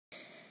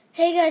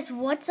Hey guys,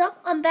 what's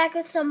up? I'm back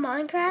with some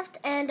Minecraft,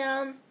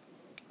 and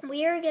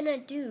we are gonna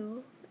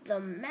do the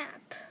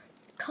map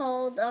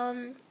called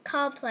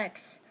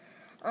Complex,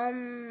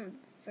 version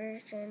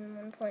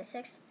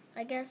 1.6,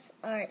 I guess.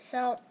 Alright,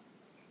 so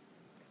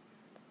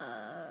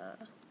I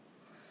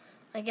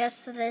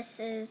guess this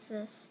is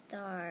the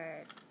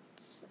start.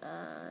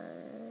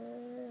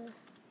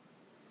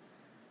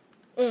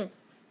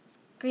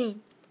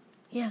 Green,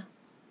 yeah.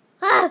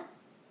 Ah!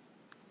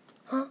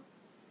 Huh?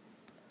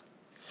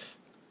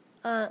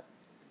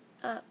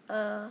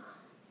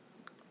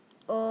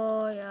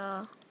 Oh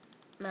yeah,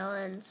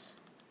 melons.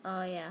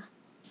 Oh yeah,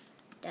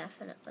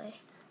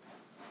 definitely.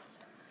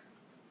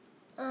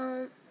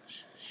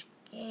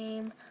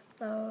 Game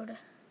mode.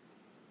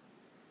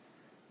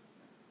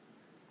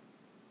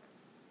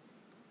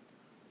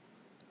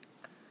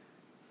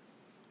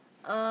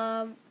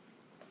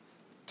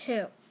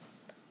 Two.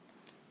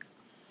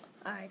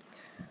 Alright.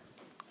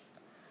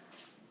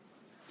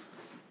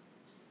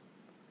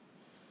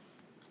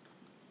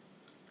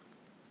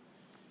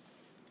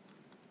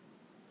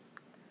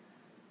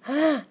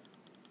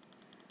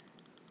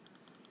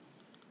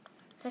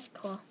 That's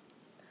cool.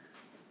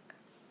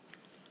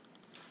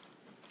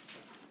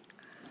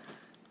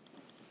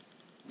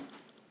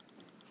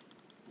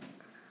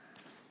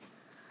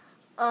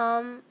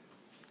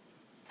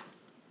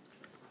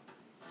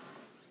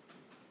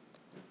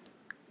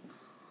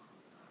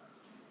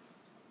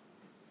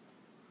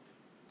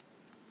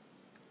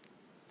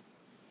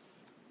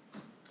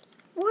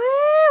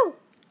 Woo!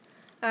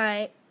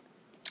 Alright.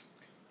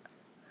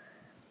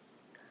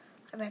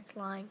 I bet it's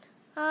lying.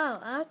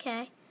 Oh,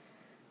 okay.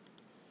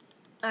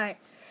 Alright.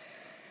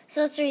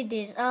 So let's read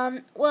these.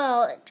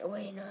 Well,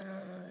 wait, no,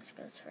 this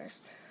goes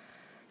first.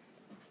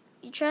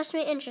 You trust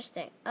me?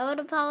 Interesting. I would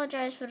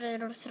apologize for the...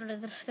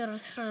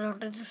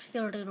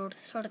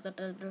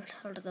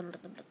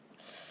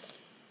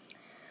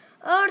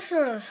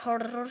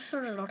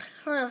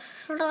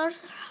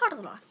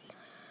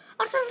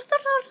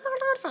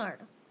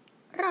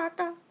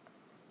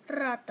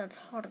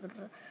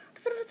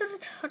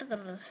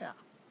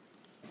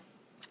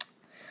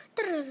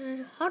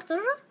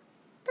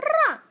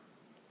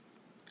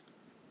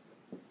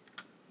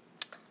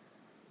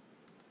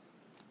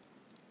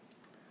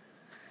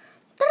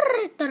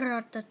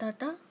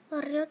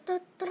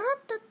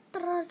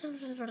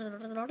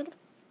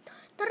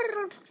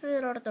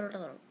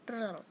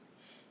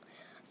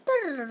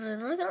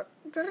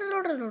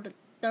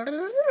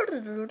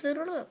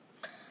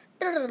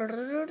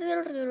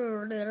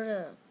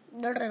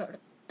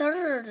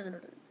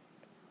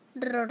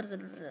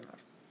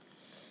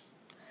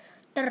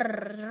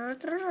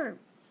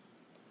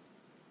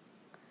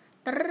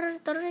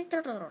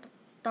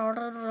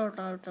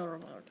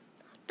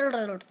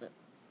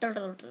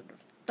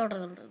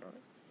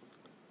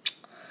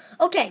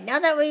 Okay, now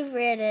that we've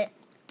read it,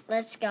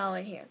 let's go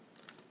in here.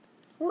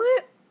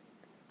 What?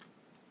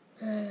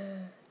 What's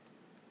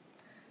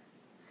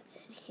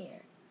in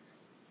here?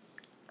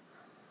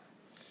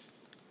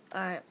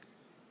 Alright.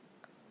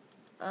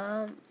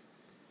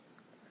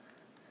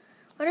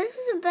 What is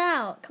this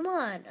about? Come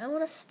on, I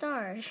want to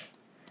start.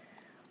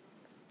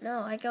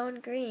 No, I go in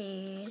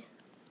green.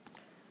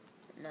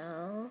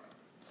 No.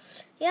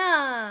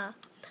 Yeah.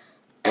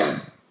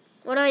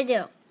 What do I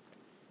do?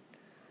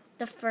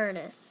 The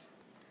furnace.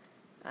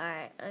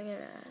 Alright, I'm gonna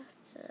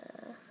have to...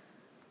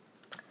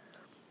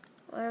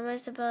 What am I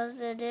supposed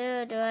to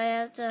do? Do I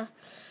have to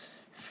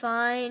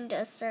find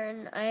a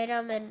certain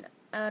item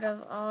out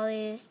of all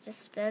these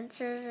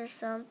dispensers or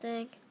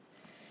something?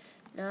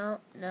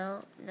 No.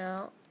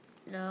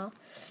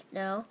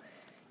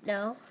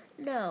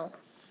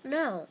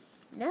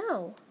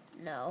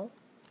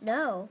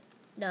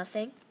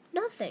 Nothing.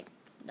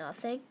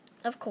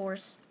 Of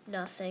course,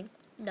 nothing.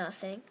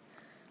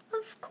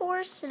 Of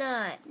course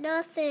not.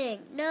 Nothing.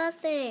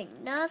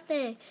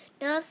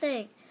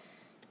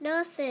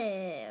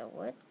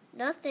 What?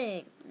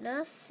 Nothing.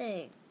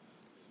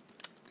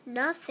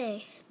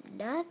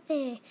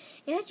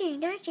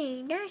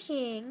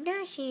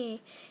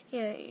 Yeah,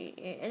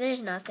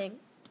 there's nothing.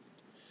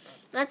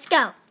 Let's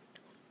go.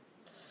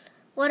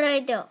 What do I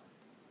do?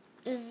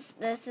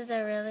 This is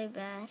a really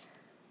bad.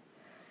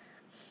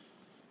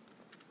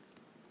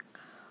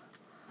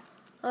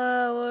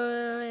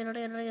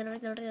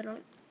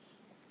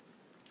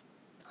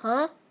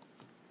 Huh?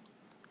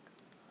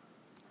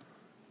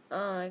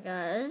 Oh my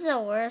god, this is the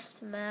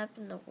worst map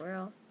in the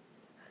world.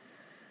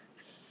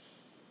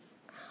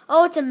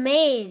 Oh, it's a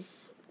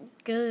maze.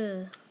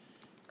 Good.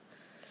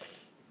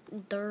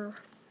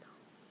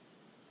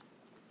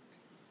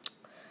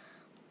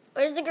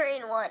 Where's the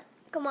green one?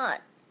 Come on.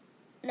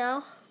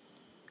 No?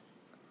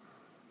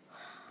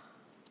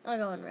 I'll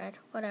go in red.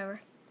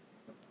 Whatever.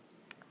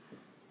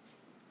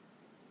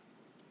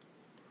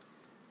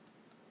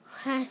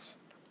 What?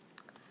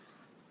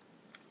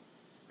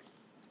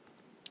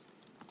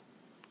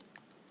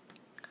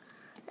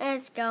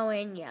 Let's go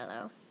in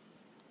yellow.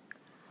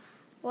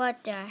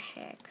 What the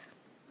heck?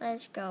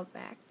 Let's go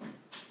back.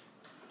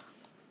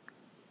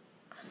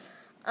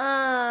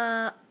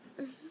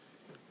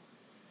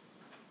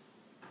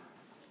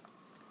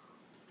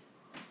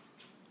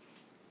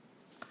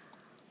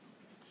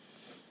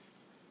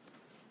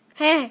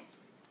 Hey.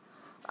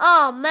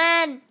 Oh,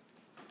 man.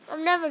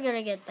 I'm never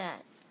gonna get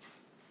that.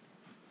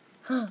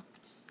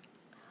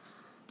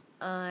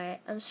 Alright,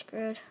 I'm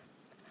screwed.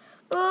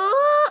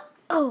 Oh,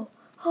 oh,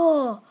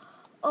 oh,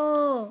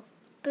 oh,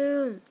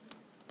 boom,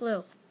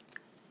 blue.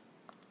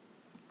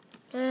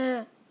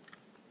 Ah,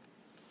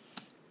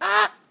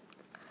 ah,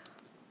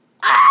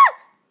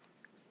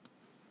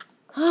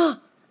 ah.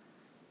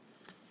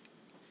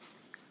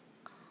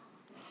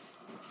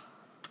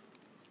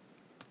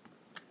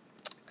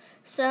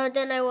 So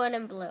then I went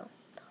in blue.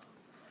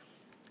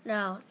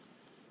 No.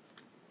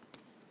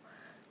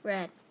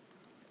 Red.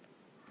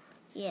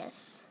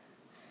 Yes.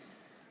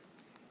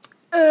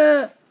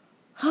 Not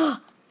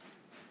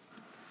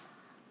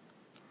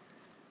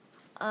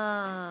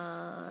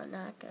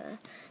good.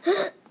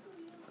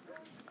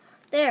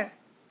 There.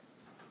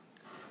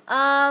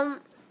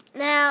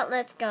 Now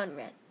let's go in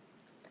red.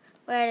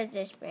 Where does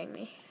this bring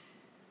me?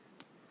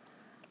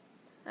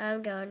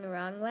 I'm going the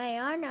wrong way,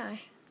 aren't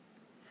I?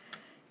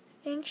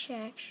 Ink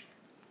shacks.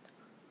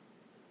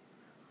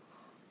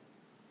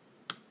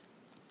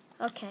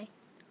 Okay.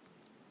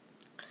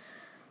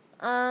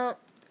 Huh?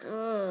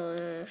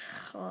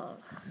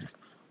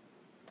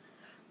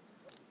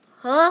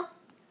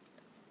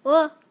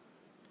 What?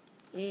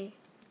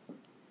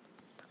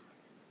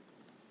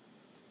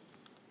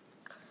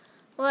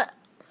 What?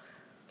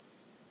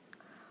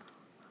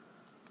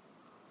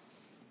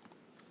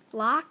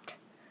 Locked?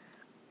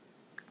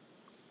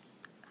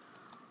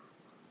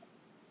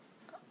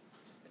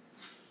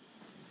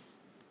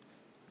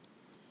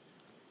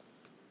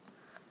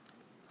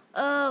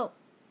 Oh.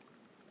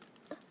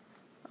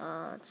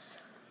 Oh,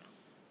 it's...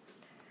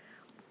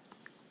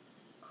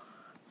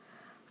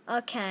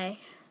 Okay.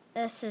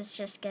 This is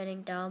just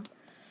getting dumb.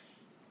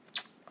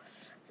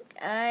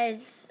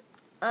 Guys,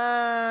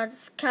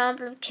 it's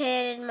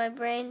complicated. My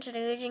brain's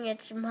losing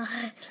its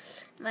mind.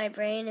 My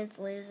brain is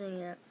losing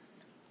it.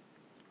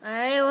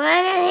 I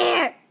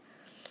already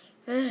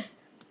went in here.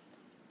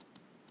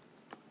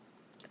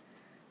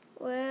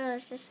 Well,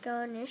 let's just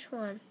go in this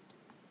one.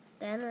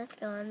 Then let's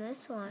go in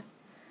this one.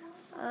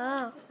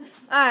 Oh,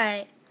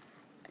 alright.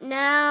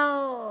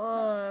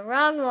 Now,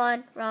 wrong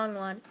one.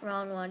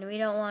 We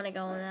don't want to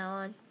go in that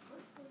one.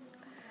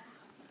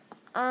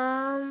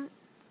 Oh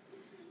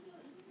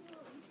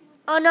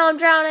no, I'm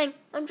drowning.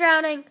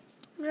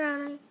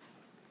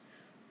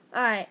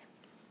 Alright.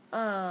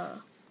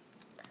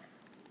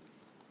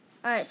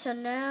 Alright, so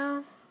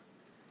now...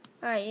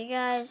 Alright, you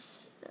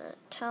guys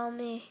tell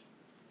me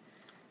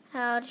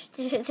how to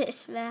do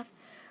this map.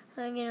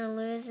 I'm gonna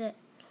lose it.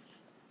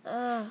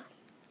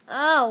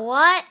 Oh,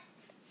 what?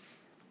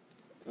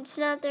 It's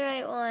not the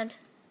right one.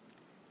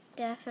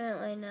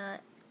 Definitely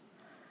not.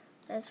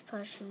 That's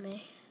pushing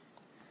me.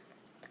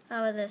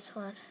 How about this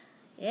one?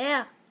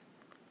 Yeah.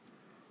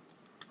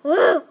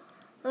 Woo!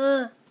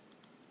 Oh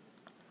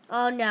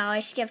no, I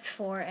skipped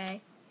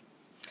 4A.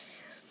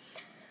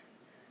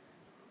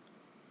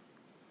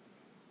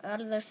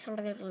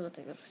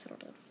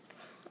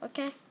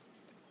 Okay.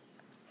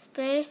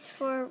 Space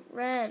for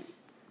rent.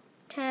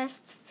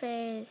 Test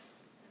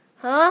phase.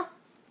 Huh?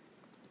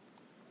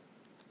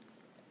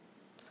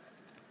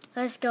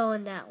 Let's go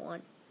in that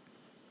one.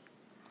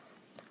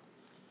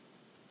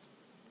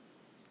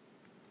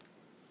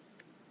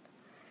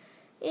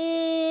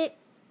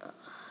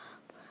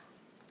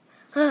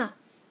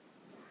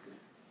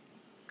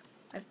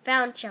 I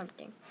found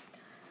something.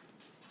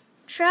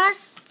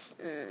 Trust?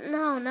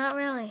 No, not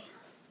really.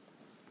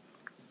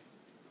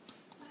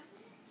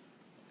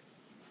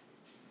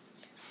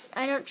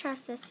 I don't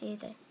trust this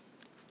either.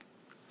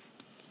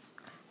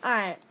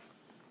 Alright.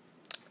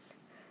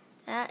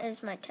 That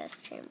is my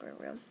test chamber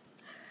room.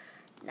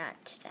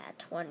 Not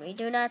that one. We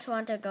do not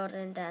want to go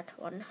in that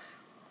one.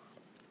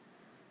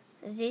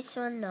 This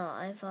one? No,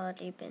 I've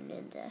already been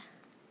in there.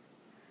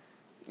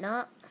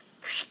 No.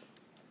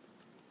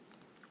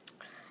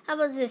 How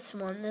about this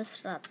one?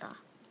 This rata.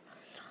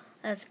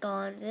 Let's go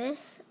on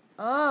this.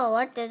 Oh,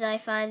 what did I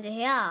find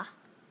here?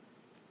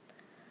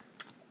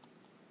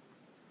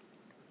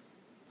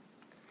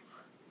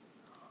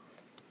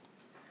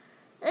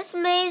 This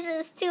maze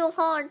is too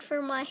hard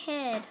for my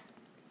head.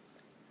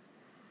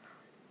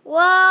 Whoa,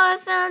 I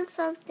found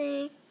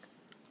something.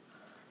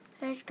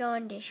 Let's go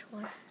on this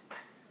one.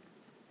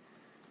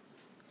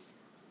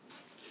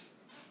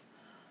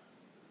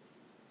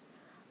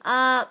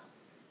 I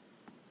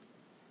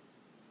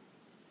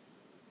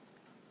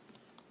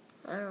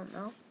don't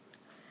know.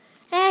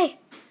 Hey!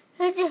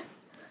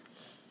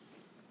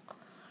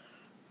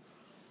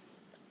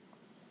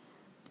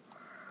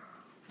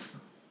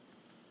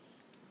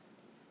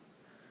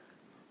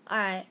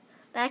 Alright,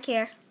 back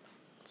here.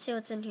 Let's see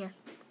what's in here.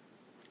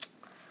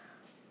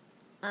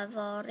 I've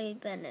already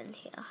been in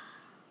here.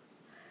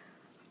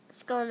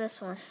 Let's go in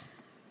this one.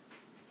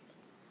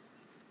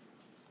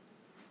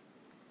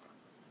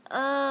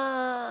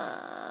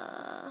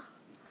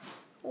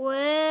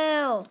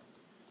 Well.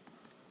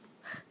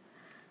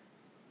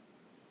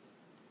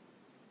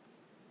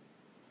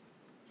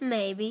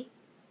 Maybe.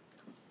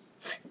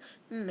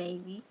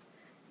 Maybe.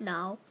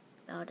 No.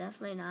 No,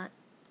 definitely not.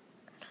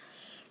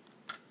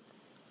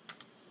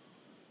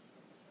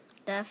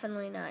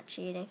 Definitely not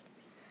cheating.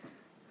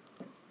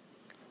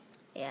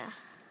 Yeah.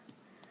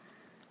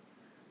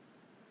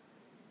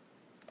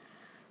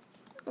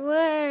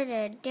 What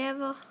the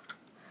devil?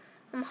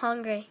 I'm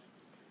hungry.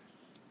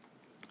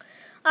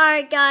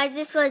 Alright guys,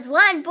 this was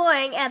one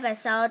boring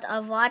episode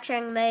of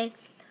watching me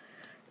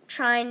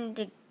trying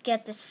to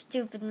get the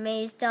stupid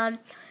maze done.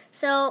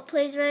 So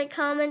please rate,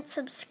 comment,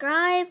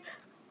 subscribe,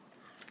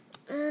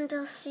 and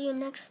I'll see you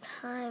next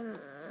time.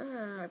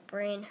 My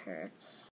brain hurts.